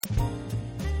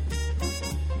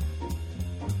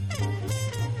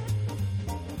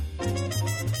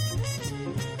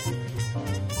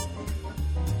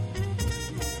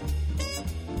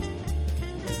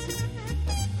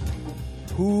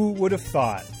would have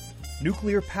thought?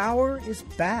 Nuclear power is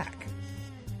back.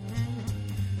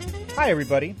 Hi,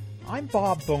 everybody. I'm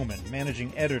Bob Bowman,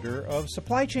 managing editor of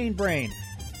Supply Chain Brain,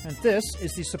 and this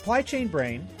is the Supply Chain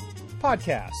Brain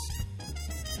podcast.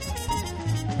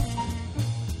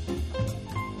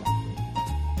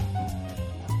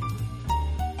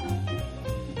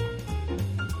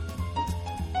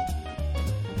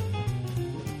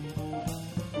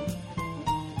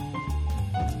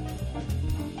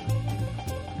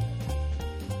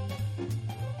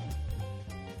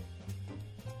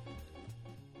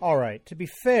 All right, to be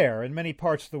fair, in many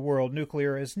parts of the world,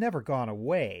 nuclear has never gone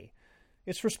away.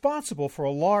 It's responsible for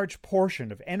a large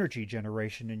portion of energy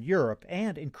generation in Europe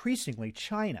and increasingly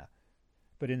China.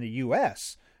 But in the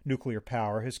U.S., nuclear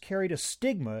power has carried a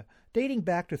stigma dating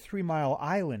back to 3 Mile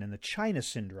Island and the China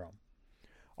Syndrome.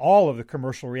 All of the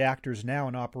commercial reactors now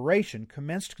in operation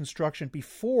commenced construction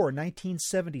before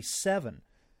 1977,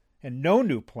 and no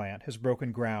new plant has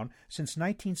broken ground since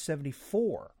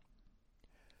 1974.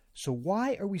 So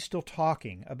why are we still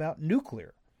talking about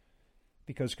nuclear?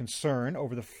 Because concern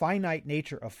over the finite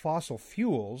nature of fossil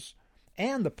fuels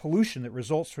and the pollution that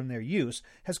results from their use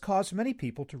has caused many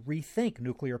people to rethink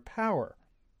nuclear power.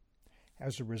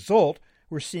 As a result,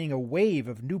 we're seeing a wave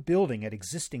of new building at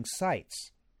existing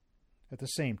sites. At the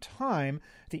same time,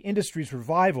 the industry's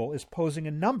revival is posing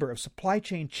a number of supply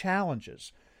chain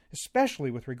challenges,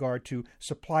 especially with regard to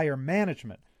supplier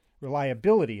management,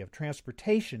 reliability of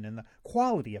transportation, and the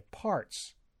quality of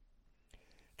parts.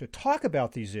 To talk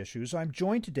about these issues, I'm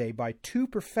joined today by two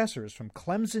professors from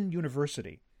Clemson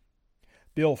University.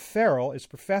 Bill Farrell is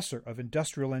professor of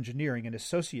industrial engineering and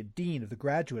associate dean of the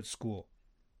graduate school.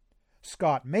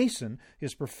 Scott Mason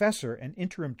is professor and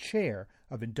interim chair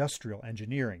of industrial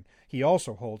engineering. He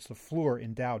also holds the Fleur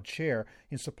Endowed Chair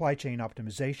in Supply Chain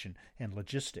Optimization and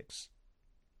Logistics.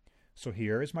 So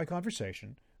here is my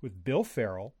conversation with Bill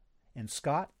Farrell and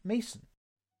Scott Mason.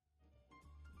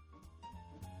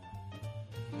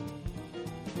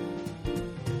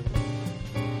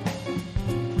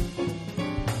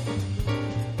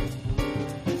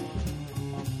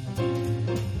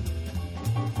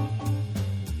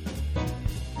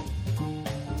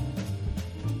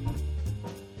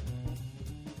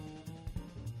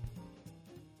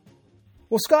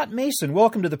 Well, Scott Mason,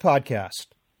 welcome to the podcast.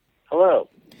 Hello.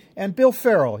 And Bill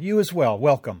Farrell, you as well.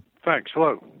 Welcome. Thanks.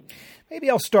 Hello. Maybe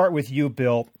I'll start with you,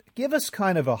 Bill. Give us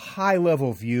kind of a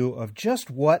high-level view of just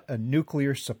what a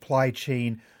nuclear supply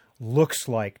chain looks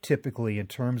like typically in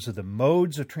terms of the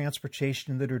modes of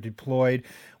transportation that are deployed,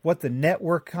 what the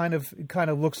network kind of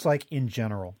looks like in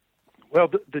general. Well,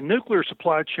 the nuclear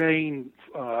supply chain,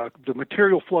 the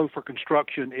material flow for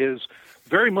construction is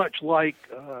very much like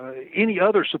any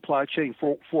other supply chain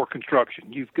for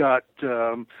construction. You've got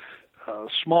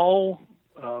small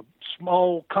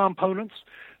components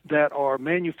that are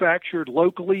manufactured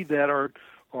locally that are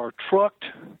trucked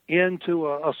into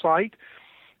a site,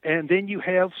 and then you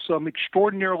have some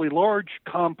extraordinarily large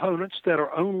components that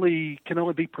can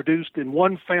only be produced in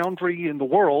one foundry in the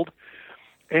world,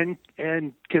 and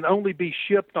can only be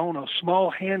shipped on a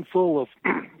small handful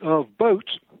of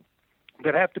boats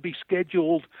that have to be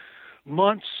scheduled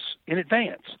months in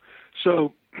advance.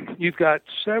 So you've got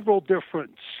several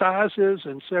different sizes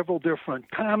and several different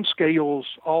time scales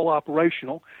all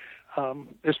operational.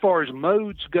 As far as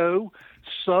modes go,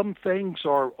 some things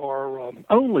are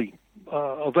only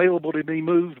available to be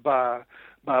moved by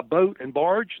boat and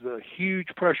barge, the huge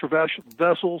pressure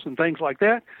vessels and things like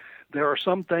that. There are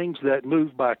some things that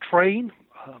move by train,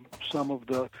 some of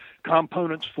the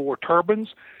components for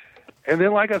turbines. And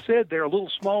then, like I said, there are little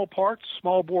small parts,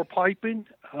 small bore piping,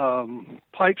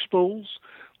 pipe spools,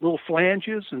 little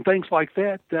flanges, and things like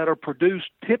that are produced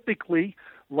typically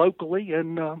locally,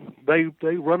 and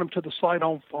they run them to the site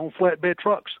on flatbed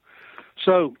trucks.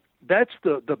 So that's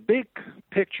the big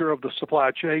picture of the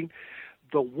supply chain.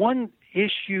 The one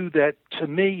issue that to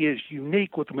me is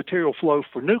unique with the material flow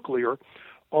for nuclear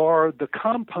are the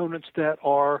components that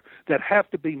have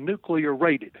to be nuclear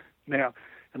rated. Now,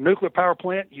 a nuclear power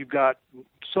plant, you've got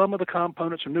some of the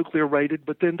components are nuclear rated,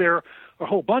 but then there are a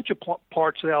whole bunch of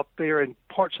parts out there and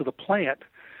parts of the plant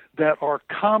that are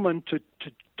common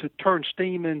to turn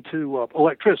steam into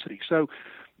electricity. So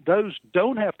those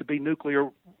don't have to be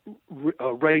nuclear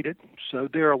rated. So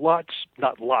there are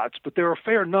not lots, but there are a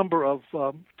fair number of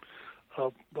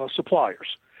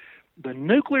suppliers. The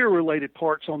nuclear-related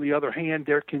parts, on the other hand,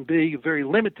 there can be a very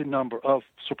limited number of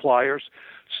suppliers.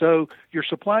 So your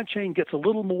supply chain gets a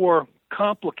little more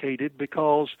complicated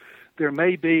because There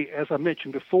may be, as I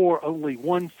mentioned before, only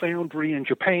one foundry in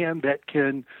Japan that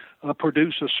can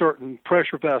produce a certain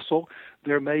pressure vessel.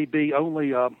 There may be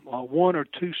only one or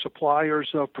two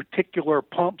suppliers of particular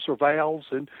pumps or valves,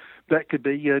 and that could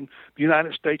be in the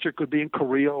United States or it could be in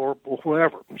Korea or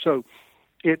wherever. So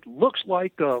it looks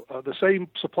like the same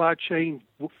supply chain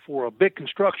for a big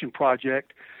construction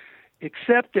project,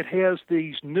 except it has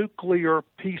these nuclear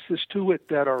pieces to it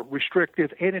that are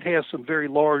restrictive, and it has some very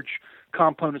large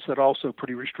components that are also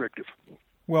pretty restrictive.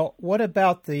 Well, what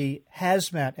about the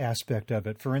hazmat aspect of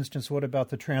it? For instance, what about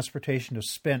the transportation of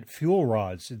spent fuel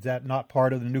rods? Is that not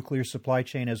part of the nuclear supply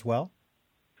chain as well?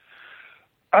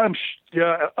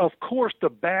 Of course, the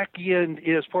back end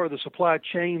is part of the supply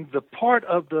chain. The part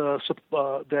of the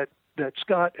that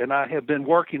Scott and I have been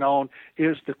working on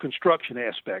is the construction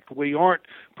aspect. We aren't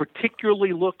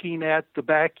particularly looking at the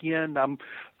back end.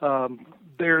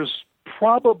 There's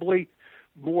probably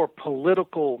more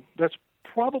political. That's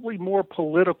probably more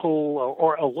political,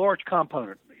 or a large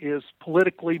component is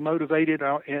politically motivated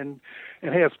and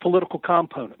has political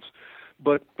components.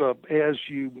 But as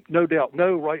you no doubt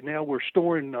know, right now we're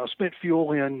storing spent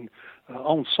fuel in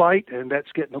on site, and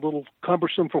that's getting a little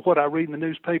cumbersome for what I read in the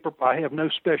newspaper. I have no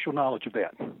special knowledge of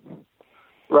that.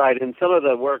 Right, and some of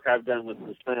the work I've done with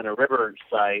the Santa River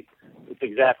site, it's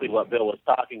exactly what Bill was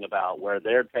talking about, where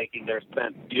they're taking their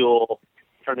spent fuel,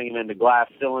 turning them into glass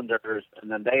cylinders,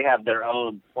 and then they have their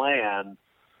own plan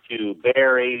to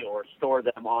bury or store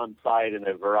them on site in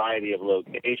a variety of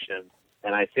locations.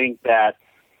 And I think that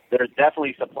there's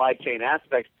definitely supply chain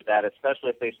aspects to that, especially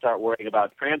if they start worrying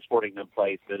about transporting them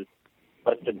places.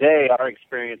 But today, our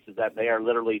experience is that they are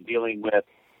literally dealing with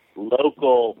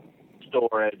local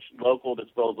storage, local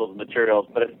disposal of materials.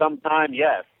 But at some time,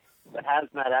 yes, the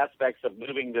hazmat aspects of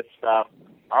moving this stuff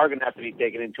are going to have to be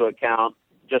taken into account,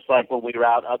 just like when we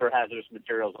route other hazardous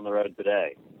materials on the road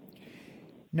today.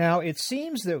 Now, it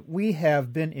seems that we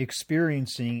have been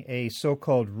experiencing a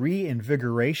so-called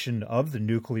reinvigoration of the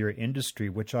nuclear industry,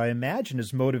 which I imagine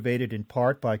is motivated in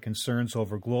part by concerns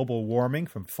over global warming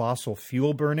from fossil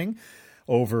fuel burning,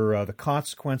 over the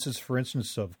consequences, for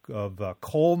instance, of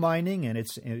coal mining and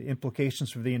its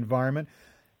implications for the environment.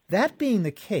 That being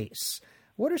the case,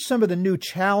 what are some of the new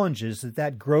challenges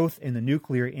that growth in the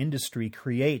nuclear industry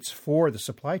creates for the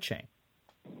supply chain?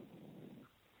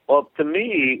 Well, to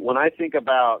me, when I think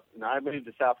about, I moved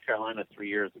to South Carolina 3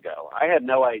 years ago. I had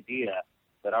no idea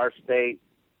that our state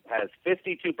has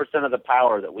 52% of the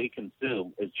power that we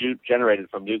consume is generated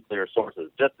from nuclear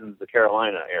sources, just in the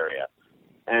Carolina area.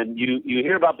 And you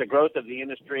hear about the growth of the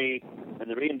industry and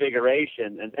the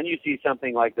reinvigoration, and then you see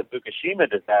something like the Fukushima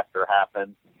disaster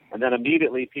happen, and then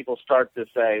immediately people start to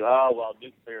say, oh, well,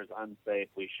 nuclear is unsafe,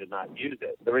 we should not use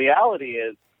it. The reality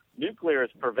is nuclear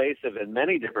is pervasive in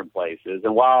many different places,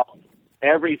 and while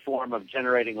every form of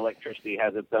generating electricity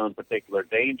has its own particular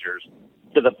dangers,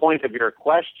 to the point of your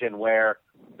question where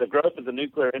the growth of the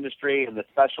nuclear industry and the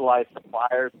specialized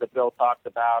suppliers that Bill talked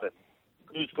about, and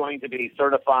who's going to be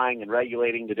certifying and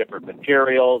regulating the different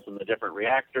materials and the different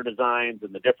reactor designs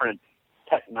and the different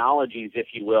technologies, if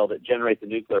you will, that generate the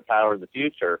nuclear power in the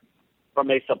future.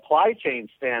 From a supply chain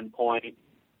standpoint,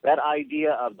 that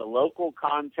idea of the local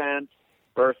content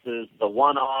versus the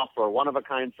one-off or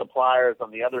one-of-a-kind suppliers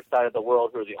on the other side of the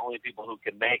world who are the only people who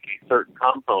can make a certain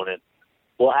component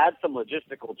will add some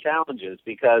logistical challenges,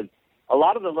 because a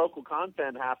lot of the local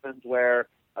content happens where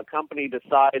a company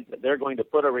decides that they're going to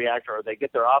put a reactor, or they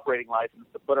get their operating license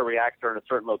to put a reactor in a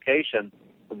certain location.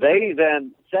 They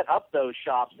then set up those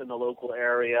shops in the local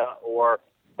area or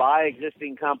buy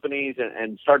existing companies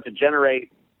and start to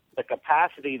generate the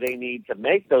capacity they need to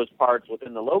make those parts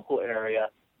within the local area.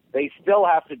 They still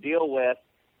have to deal with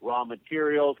raw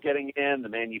materials getting in, the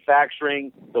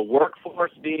manufacturing, the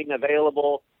workforce being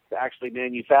available to actually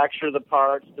manufacture the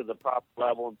parts to the proper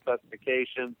level and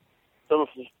specifications. So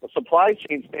from a supply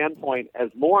chain standpoint, as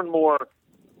more and more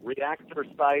reactor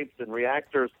sites and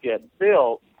reactors get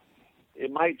built,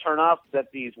 it might turn up that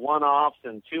these one-offs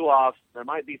and two-offs, there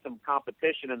might be some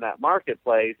competition in that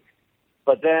marketplace.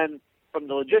 But then from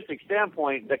the logistics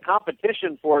standpoint, the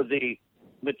competition for the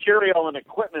material and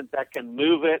equipment that can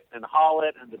move it and haul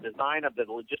it and the design of the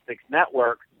logistics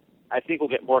network, I think will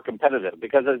get more competitive.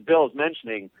 Because as Bill is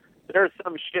mentioning, there are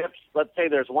some ships, let's say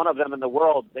there's one of them in the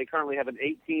world, they currently have an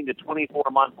 18 to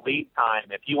 24-month lead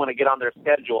time if you want to get on their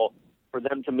schedule for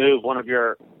them to move one of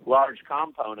your large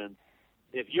components.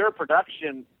 If your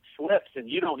production slips and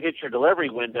you don't hit your delivery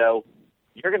window,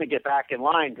 you're going to get back in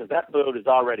line because that boat is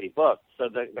already booked. So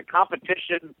the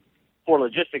competition for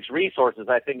logistics resources,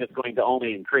 I think, is going to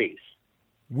only increase.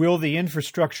 Will the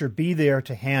infrastructure be there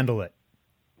to handle it?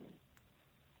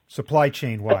 supply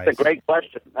chain wise? That's a great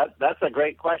question. That's a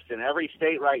great question. Every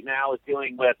state right now is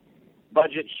dealing with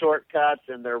budget shortcuts,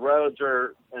 and their roads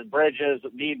and bridges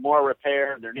need more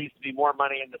repair. There needs to be more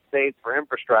money in the states for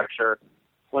infrastructure.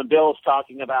 When Bill's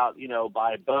talking about,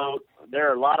 by boat,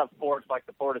 there are a lot of ports like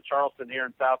the Port of Charleston here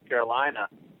in South Carolina.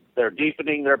 They're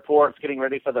deepening their ports, getting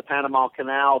ready for the Panama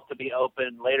Canal to be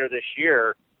open later this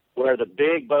year, where the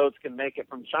big boats can make it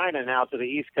from China now to the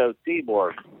East Coast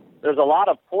seaboard. There's a lot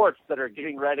of ports that are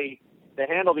getting ready to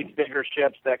handle these bigger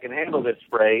ships that can handle this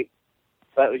freight.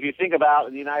 But if you think about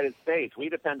in the United States, we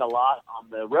depend a lot on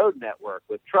the road network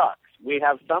with trucks. We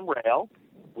have some rail.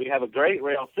 We have a great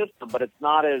rail system, but it's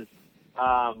not as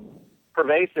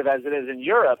pervasive as it is in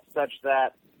Europe, such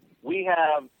that we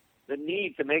have the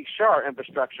need to make sure our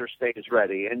infrastructure stays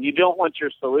ready. And you don't want your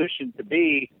solution to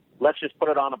be, let's just put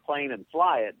it on a plane and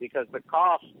fly it, because the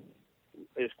cost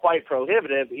is quite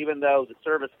prohibitive, even though the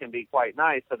service can be quite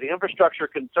nice. So the infrastructure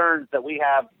concerns that we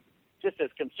have just as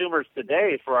consumers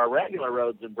today for our regular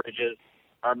roads and bridges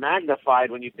are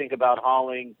magnified when you think about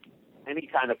hauling any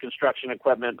kind of construction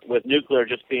equipment, with nuclear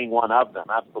just being one of them.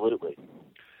 Absolutely.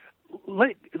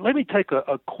 Let me take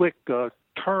a quick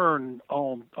turn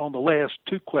on the last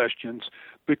two questions,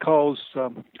 because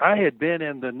I had been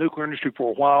in the nuclear industry for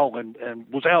a while and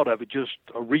was out of it, just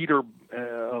a reader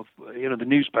of the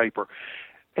newspaper.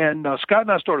 And Scott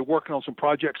and I started working on some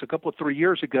projects a couple of 3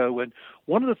 years ago, and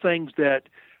one of the things that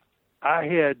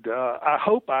I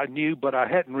hope I knew, but I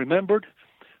hadn't remembered,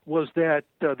 was that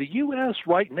the U.S.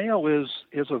 right now is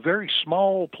a very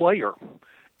small player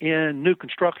in new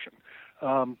construction.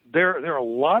 There are a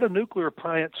lot of nuclear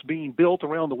plants being built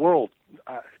around the world.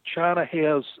 China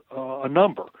has a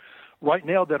number right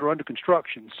now that are under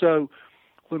construction. So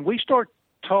when we start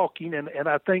talking, and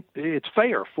I think it's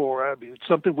fair it's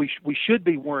something we should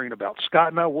be worrying about. Scott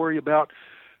and I worry about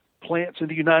plants in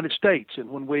the United States,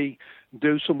 and when we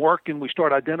do some work and we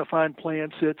start identifying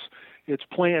plants, it's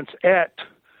plants at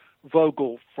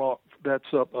Vogtle,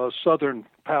 that's a Southern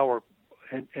Power,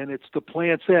 and it's the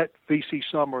plants at VC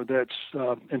Summer that's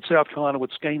in South Carolina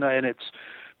with Skana, and it's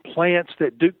plants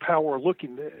that Duke Power are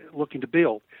looking to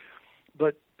build.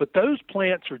 But those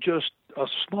plants are just a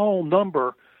small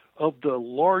number of the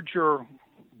larger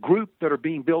group that are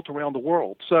being built around the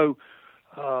world. So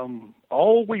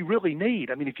all we really need,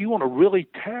 if you want to really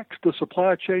tax the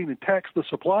supply chain and tax the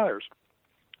suppliers,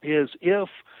 is if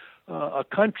a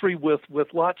country with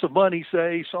lots of money,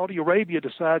 say Saudi Arabia,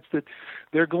 decides that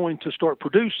they're going to start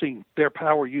producing their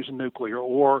power using nuclear,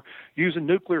 or using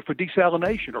nuclear for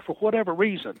desalination, or for whatever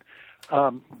reason,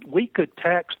 we could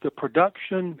tax the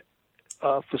production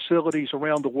facilities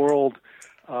around the world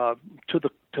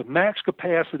to max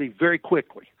capacity very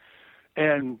quickly.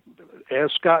 And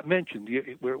as Scott mentioned,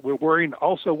 we're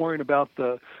also worrying about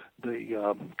the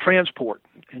transport,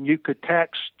 and you could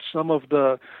tax some of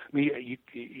the.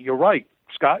 You're right,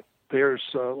 Scott. There's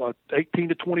 18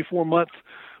 to 24 month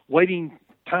waiting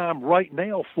time right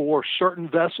now for certain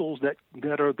vessels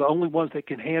that are the only ones that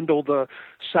can handle the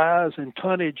size and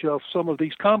tonnage of some of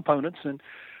these components. And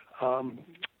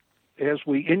as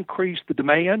we increase the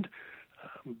demand,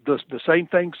 the same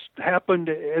things happen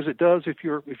as it does if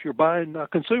you're buying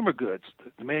consumer goods.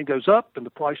 The demand goes up, and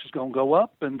the price is going to go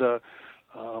up, and the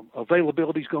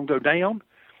availability is going to go down,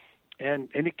 and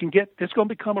it's going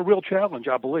to become a real challenge,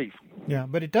 I believe. Yeah,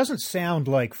 but it doesn't sound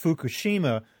like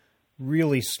Fukushima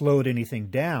really slowed anything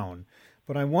down.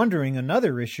 But I'm wondering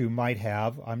another issue might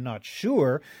have, I'm not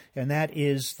sure, and that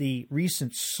is the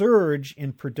recent surge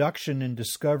in production and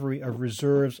discovery of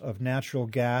reserves of natural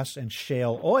gas and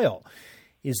shale oil.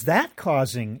 Is that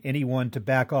causing anyone to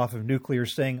back off of nuclear,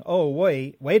 saying, oh,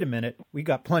 wait a minute, we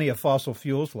got plenty of fossil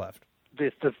fuels left?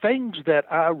 The things that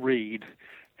I read,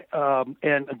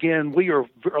 and again, we are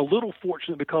a little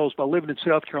fortunate because by living in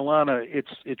South Carolina,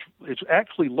 it's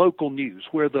actually local news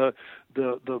where the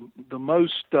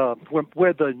most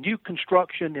where the new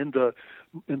construction in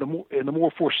the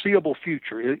more foreseeable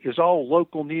future is all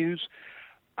local news.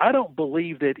 I don't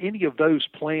believe that any of those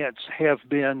plants have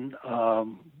been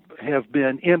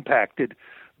impacted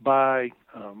by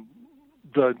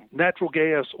the natural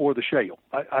gas or the shale.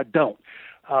 I don't.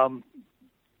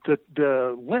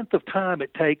 The length of time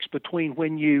it takes between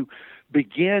when you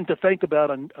begin to think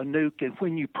about a nuke and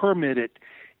when you permit it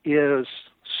is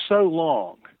so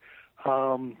long.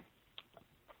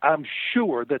 I'm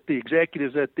sure that the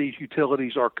executives at these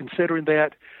utilities are considering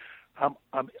that.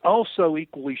 I'm also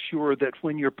equally sure that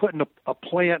when you're putting a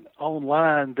plant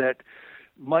online that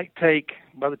might take,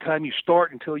 by the time you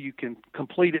start until you can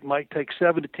complete it, might take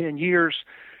 7 to 10 years,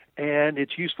 and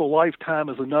its useful lifetime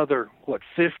is another,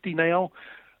 50 now?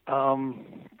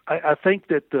 I'm I think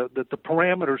that the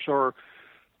parameters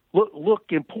look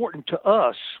important to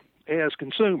us as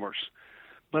consumers.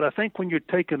 But I think when you're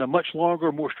taking a much longer,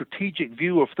 more strategic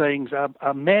view of things, I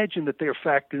imagine that they're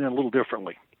factored in a little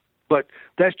differently. But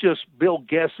that's just Bill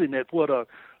guessing at what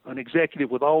an executive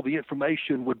with all the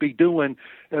information would be doing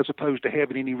as opposed to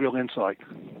having any real insight.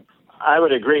 I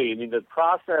would agree. I mean, the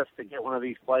process to get one of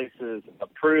these places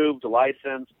approved,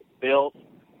 licensed, built,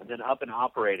 and then up and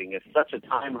operating is such a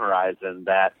time horizon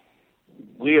that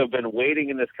we have been waiting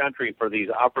in this country for these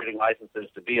operating licenses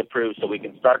to be approved so we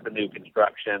can start the new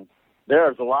construction.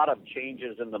 There's a lot of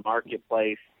changes in the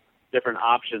marketplace, different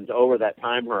options over that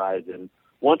time horizon.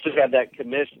 Once we have that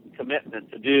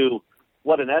commitment to do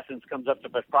what in essence comes up to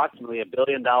approximately $1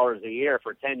 billion a year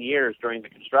for 10 years during the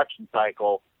construction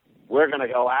cycle, we're going to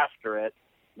go after it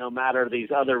no matter these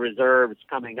other reserves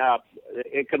coming up.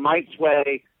 It might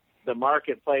sway the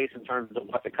marketplace in terms of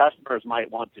what the customers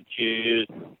might want to choose,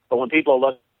 but when people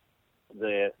look at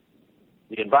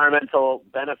the environmental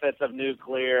benefits of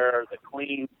nuclear, the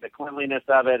cleanliness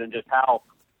of it, and just how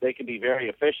they can be very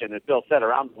efficient. As Bill said,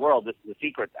 around the world, the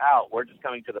secret's out. We're just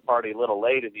coming to the party a little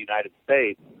late in the United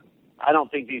States. I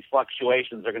don't think these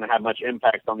fluctuations are going to have much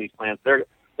impact on these plants. They're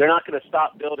not going to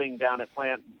stop building down at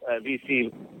plant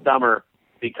VC Summer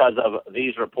because of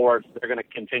these reports. They're going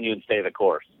to continue and stay the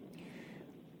course.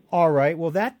 All right.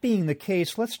 Well, that being the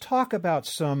case, let's talk about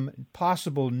some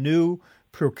possible new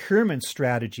procurement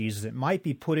strategies that might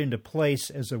be put into place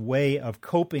as a way of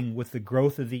coping with the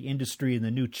growth of the industry and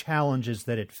the new challenges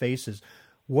that it faces.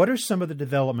 What are some of the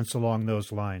developments along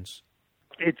those lines?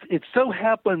 It so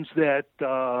happens that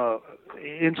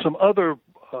in some other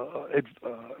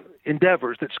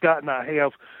endeavors that Scott and I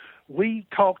have, we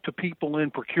talk to people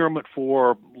in procurement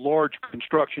for large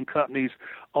construction companies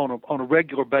on a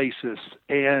regular basis,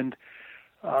 and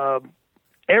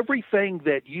everything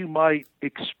that you might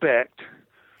expect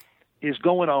is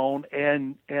going on,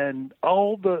 and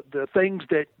all the things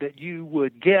that you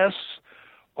would guess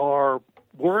are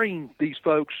worrying these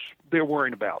folks, they're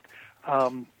worrying about.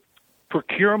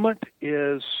 Procurement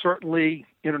is certainly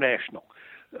international.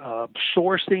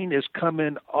 Sourcing is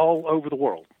coming all over the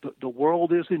world. The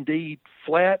world is indeed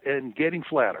flat and getting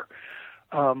flatter.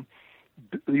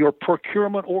 Your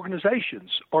procurement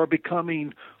organizations are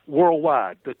becoming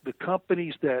worldwide. The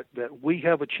companies that we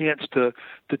have a chance to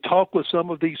talk with some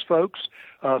of these folks,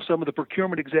 some of the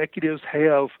procurement executives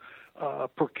have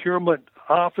procurement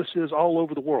offices all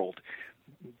over the world.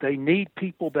 They need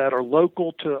people that are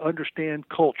local to understand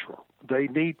culture. They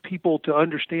need people to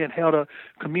understand how to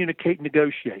communicate and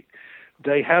negotiate.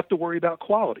 They have to worry about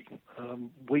quality.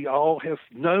 We all have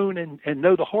known and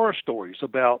know the horror stories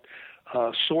about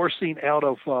sourcing out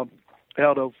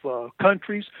of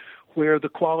countries where the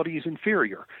quality is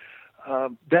inferior.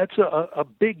 That's a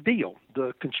big deal.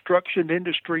 The Construction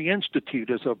Industry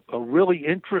Institute is a really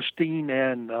interesting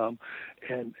and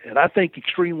I think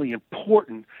extremely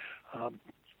important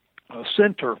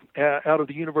center out of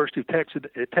the University of Texas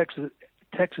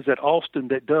at Austin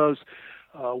that does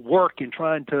work in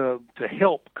trying to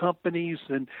help companies,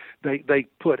 and they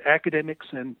put academics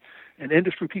and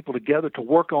industry people together to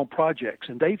work on projects,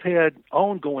 and they've had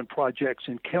ongoing projects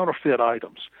in counterfeit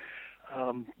items.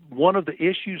 One of the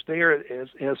issues there,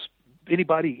 as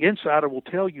anybody insider will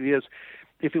tell you, is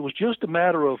if it was just a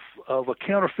matter of a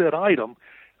counterfeit item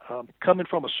coming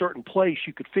from a certain place,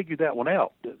 you could figure that one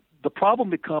out. The problem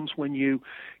becomes when you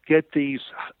get these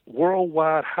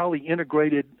worldwide, highly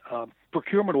integrated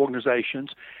procurement organizations.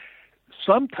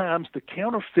 Sometimes the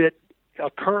counterfeit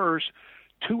occurs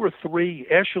 2 or 3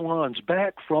 echelons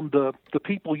back from the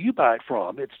people you buy it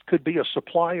from. It could be a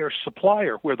supplier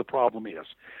where the problem is.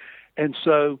 And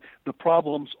so the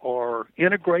problems are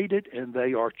integrated and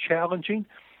they are challenging.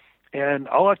 And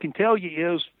all I can tell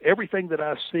you is everything that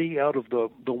I see out of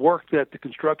the work that the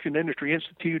Construction Industry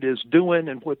Institute is doing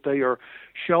and what they are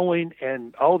showing,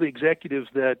 and all the executives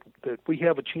that we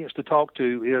have a chance to talk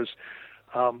to, is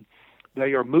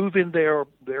they are moving their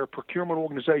procurement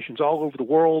organizations all over the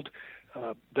world.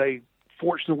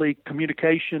 Fortunately,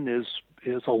 communication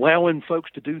is allowing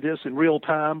folks to do this in real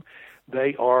time.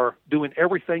 They are doing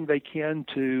everything they can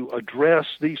to address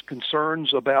these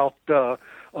concerns about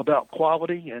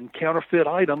quality and counterfeit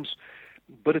items,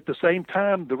 but at the same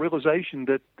time, the realization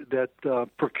that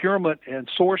procurement and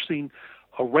sourcing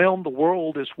around the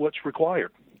world is what's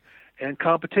required, and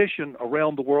competition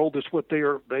around the world is what they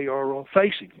are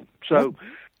facing. So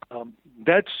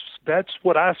that's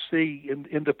what I see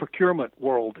in the procurement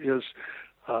world is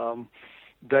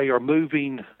they are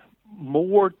moving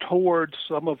more towards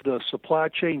some of the supply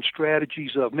chain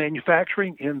strategies of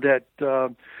manufacturing, in that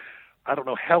I don't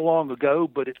know how long ago,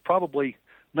 but it's probably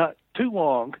not too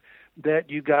long that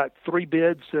you got 3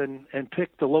 bids and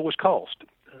picked the lowest cost.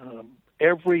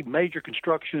 Every major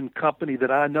construction company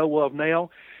that I know of now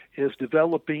is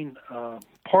developing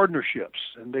partnerships,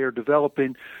 and they are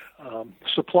developing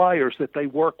suppliers that they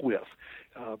work with.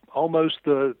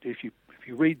 If you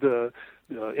read the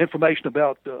information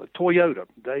about Toyota,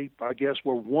 they, I guess,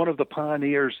 were one of the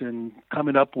pioneers in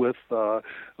coming up with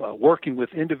working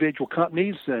with individual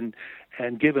companies and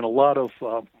giving a lot of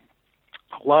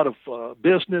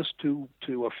business to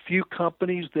a few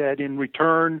companies that in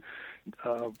return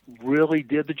really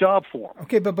did the job for them.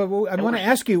 Okay, but I want to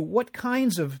ask you, what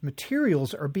kinds of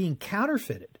materials are being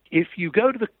counterfeited? If you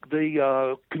go to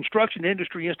the Construction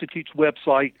Industry Institute's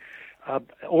website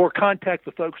or contact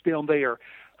the folks down there,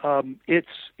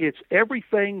 it's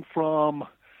everything from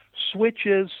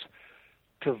switches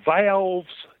to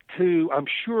valves to, I'm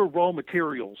sure, raw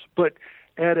materials. But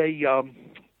at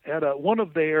one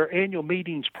of their annual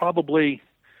meetings, probably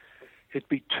it'd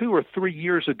be 2 or 3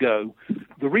 years ago,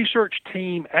 the research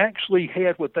team actually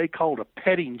had what they called a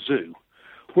petting zoo,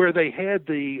 where they had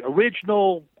the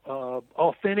original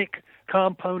authentic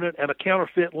component and a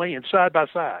counterfeit laying side by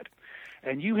side.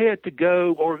 And you had to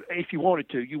go, or if you wanted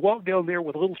to, you walked down there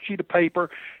with a little sheet of paper,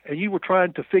 and you were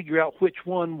trying to figure out which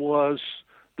one was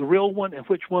the real one and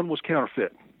which one was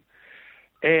counterfeit.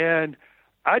 And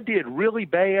I did really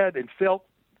bad and felt,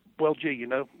 well, gee,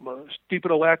 a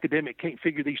stupid old academic can't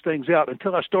figure these things out,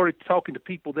 until I started talking to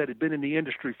people that had been in the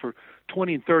industry for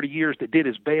 20 and 30 years that did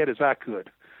as bad as I could.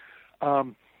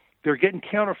 They're getting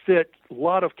a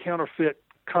lot of counterfeit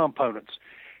components.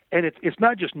 And it's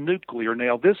not just nuclear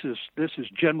now. This is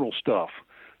general stuff.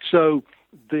 So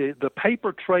the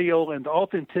paper trail and the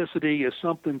authenticity is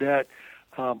something that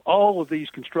all of these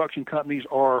construction companies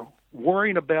are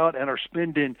worrying about and are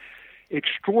spending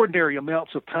extraordinary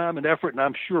amounts of time and effort, and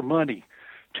I'm sure money,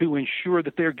 to ensure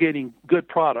that they're getting good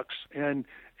products. And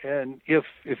if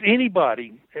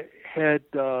anybody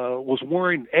was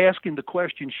worrying, asking the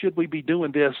question, should we be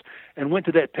doing this, and went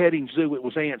to that petting zoo, it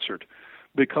was answered.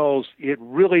 Because it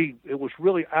was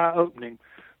really eye-opening,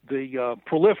 the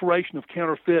proliferation of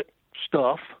counterfeit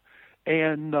stuff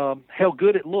and how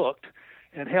good it looked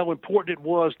and how important it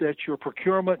was that your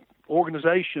procurement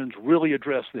organizations really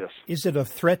address this. Is it a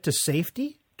threat to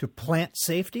safety, to plant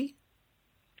safety?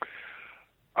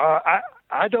 I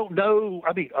don't know.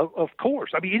 I mean, of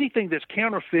course. I mean, anything that's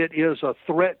counterfeit is a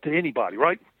threat to anybody,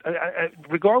 right?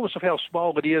 Regardless of how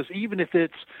small it is, even if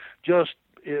it's just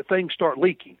things start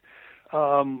leaking.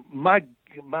 My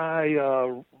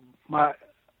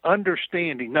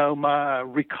understanding, my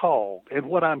recall, and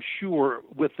what I'm sure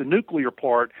with the nuclear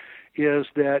part is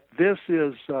that this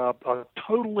is a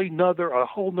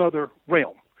whole nother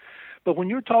realm. But when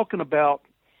you're talking about,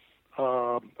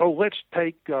 let's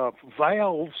take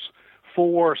valves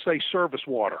for, say, surface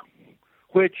water,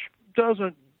 which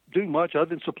doesn't do much other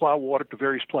than supply water to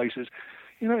various places.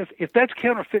 If that's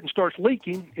counterfeit and starts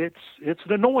leaking, it's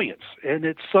an annoyance, and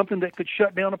it's something that could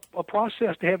shut down a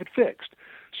process to have it fixed.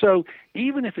 So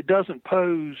even if it doesn't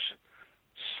pose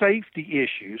safety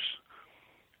issues,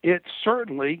 it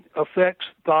certainly affects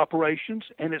the operations,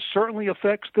 and it certainly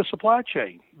affects the supply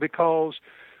chain, because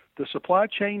the supply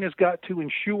chain has got to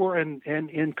ensure, and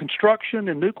in construction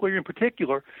and nuclear in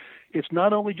particular, it's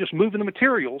not only just moving the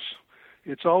materials,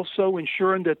 it's also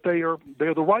ensuring that they're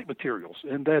the right materials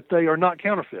and that they are not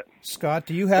counterfeit. Scott,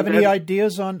 do you have any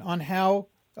ideas on how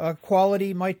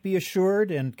quality might be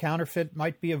assured and counterfeit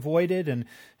might be avoided, and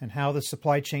how the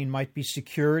supply chain might be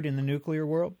secured in the nuclear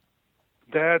world?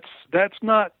 That's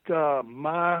not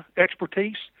my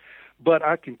expertise, but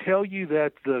I can tell you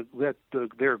that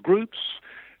there are groups,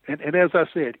 and as I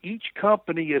said, each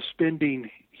company is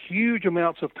spending huge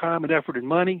amounts of time and effort and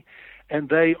money, and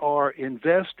they are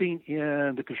investing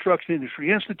in the Construction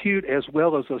Industry Institute as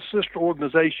well as a sister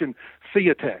organization,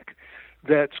 Theatech,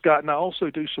 that Scott and I also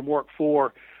do some work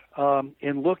for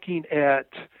in looking at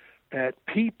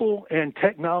people and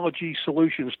technology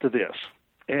solutions to this.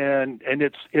 And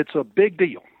it's a big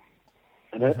deal.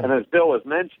 And as Bill was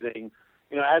mentioning,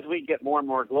 as we get more and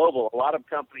more global, a lot of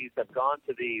companies have gone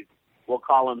to these, we'll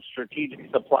call them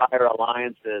strategic supplier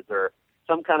alliances, or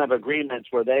some kind of agreements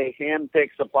where they handpick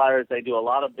suppliers they do a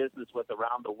lot of business with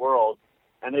around the world,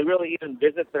 and they really even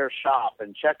visit their shop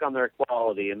and check on their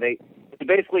quality. And they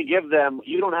basically give them,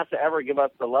 you don't have to ever give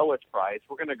us the lowest price.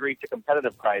 We're going to agree to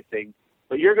competitive pricing,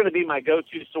 but you're going to be my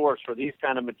go-to source for these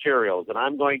kind of materials, and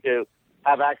I'm going to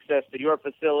have access to your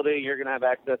facility. You're going to have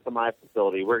access to my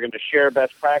facility. We're going to share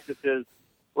best practices.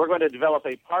 We're going to develop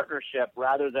a partnership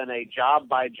rather than a job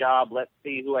by job, let's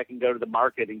see who I can go to the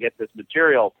market and get this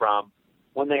material from.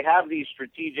 when they have these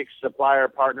strategic supplier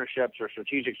partnerships or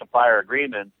strategic supplier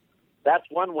agreements, that's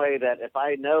one way that if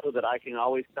I know that I can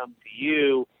always come to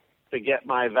you to get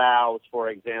my valves, for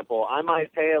example, I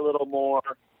might pay a little more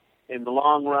in the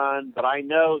long run, but I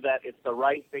know that it's the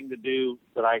right thing to do,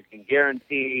 that I can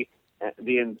guarantee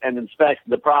and inspect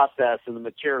the process and the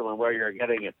material and where you're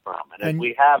getting it from. And if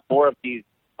we have more of these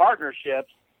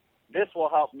partnerships, this will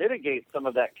help mitigate some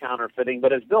of that counterfeiting.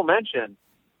 But as Bill mentioned,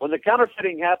 when the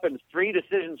counterfeiting happens 3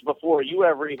 decisions before you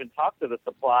ever even talk to the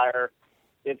supplier,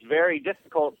 it's very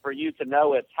difficult for you to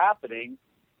know it's happening,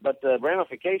 but the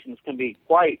ramifications can be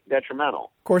quite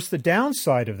detrimental. Of course, the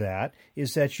downside of that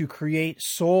is that you create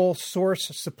sole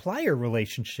source supplier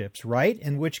relationships, right?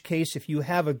 In which case, if you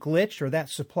have a glitch or that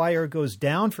supplier goes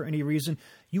down for any reason,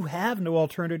 you have no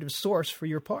alternative source for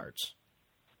your parts.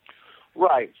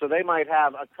 Right. So they might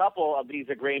have a couple of these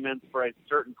agreements for a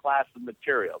certain class of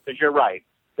material, because you're right.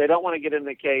 They don't want to get in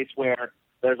the case where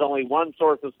there's only one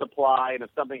source of supply, and if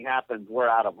something happens, we're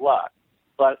out of luck.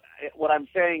 But what I'm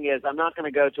saying is I'm not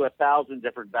going to go to 1,000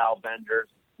 different valve vendors.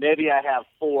 Maybe I have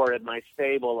 4 in my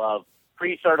stable of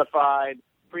pre-certified,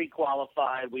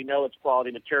 pre-qualified, we know it's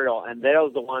quality material, and those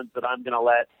are the ones that I'm going to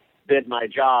let bid my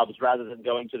jobs rather than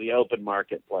going to the open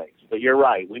marketplace. But you're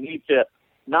right. We need to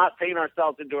not paint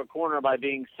ourselves into a corner by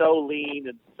being so lean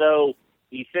and so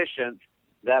efficient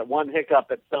that one hiccup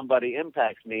at somebody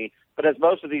impacts me. But as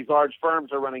most of these large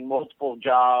firms are running multiple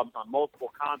jobs on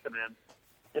multiple continents,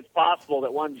 it's possible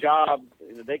that one job,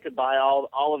 they could buy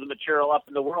all of the material up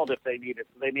in the world if they need it.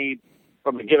 So they need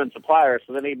from a given supplier,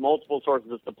 so they need multiple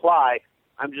sources of supply.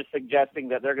 I'm just suggesting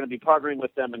that they're going to be partnering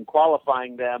with them and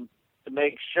qualifying them to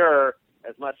make sure,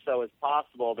 as much so as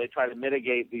possible, they try to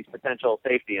mitigate these potential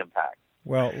safety impacts.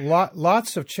 Well,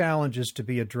 lots of challenges to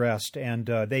be addressed, and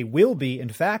they will be, in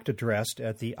fact, addressed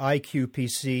at the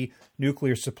IQPC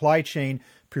Nuclear Supply Chain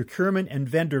Procurement and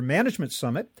Vendor Management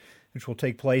Summit, which will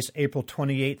take place April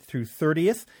 28th through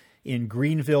 30th in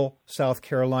Greenville, South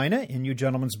Carolina, in you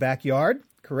gentlemen's backyard,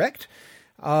 correct?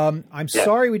 I'm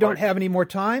sorry we don't have any more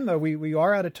time. We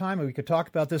are out of time, and we could talk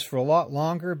about this for a lot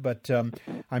longer, but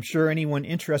I'm sure anyone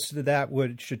interested in that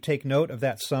should take note of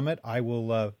that summit. I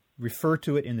will refer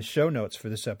to it in the show notes for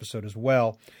this episode as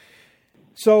well.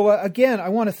 So, again, I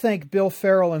want to thank Bill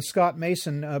Farrell and Scott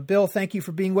Mason. Bill, thank you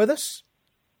for being with us.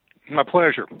 My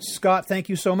pleasure. Scott, thank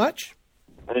you so much.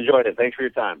 I enjoyed it. Thanks for your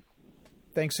time.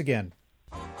 Thanks again.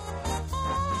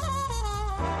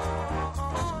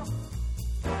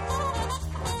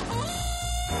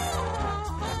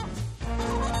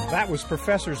 That was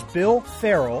Professors Bill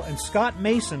Farrell and Scott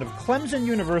Mason of Clemson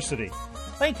University.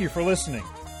 Thank you for listening.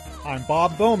 I'm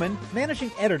Bob Bowman,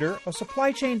 Managing Editor of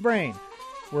Supply Chain Brain.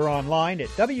 We're online at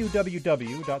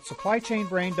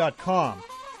www.supplychainbrain.com,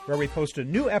 where we post a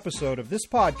new episode of this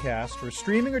podcast for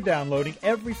streaming or downloading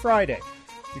every Friday.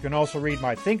 You can also read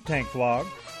my Think Tank blog,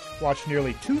 watch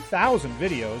nearly 2,000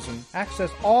 videos, and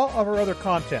access all of our other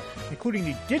content, including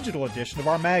the digital edition of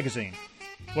our magazine.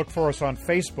 Look for us on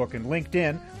Facebook and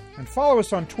LinkedIn, and follow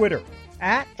us on Twitter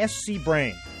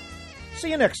 @SCBrain.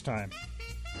 See you next time.